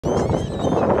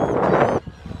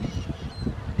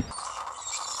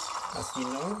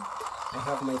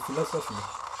my philosophy.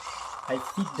 I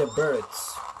feed the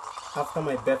birds after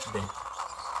my birthday.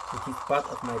 It is part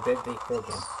of my birthday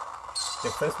program. The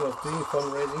first was doing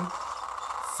fundraising.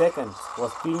 Second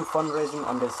was doing fundraising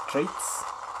on the streets.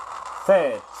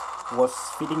 Third was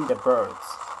feeding the birds.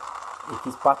 It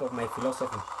is part of my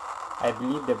philosophy. I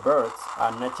believe the birds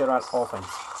are natural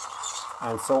orphans,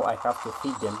 and so I have to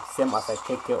feed them, same as I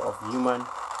take care of human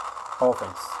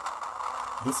orphans.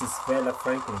 This is Verla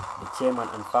Frankline, the chairman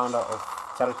and founder of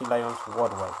Charity Lions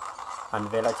Worldwide and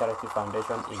Verla Charity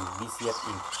Foundation in VCF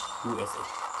Inc., USA.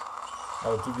 I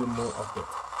will give you more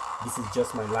updates. This is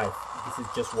just my life. This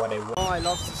is just what I want. Oh, I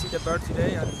love to see the bird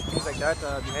today and things like that.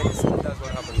 Behind the scenes, that's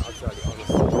what happened actually,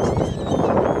 honestly.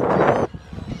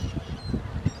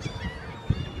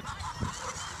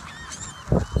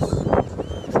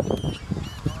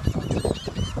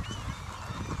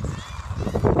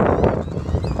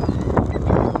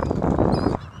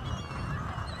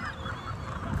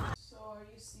 So are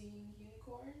you seeing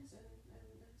unicorns and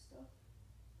stuff?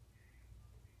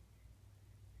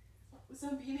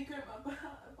 Some unicorn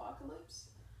apocalypse?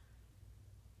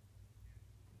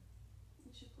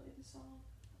 You should play the song.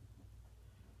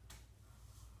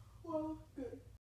 Well, good.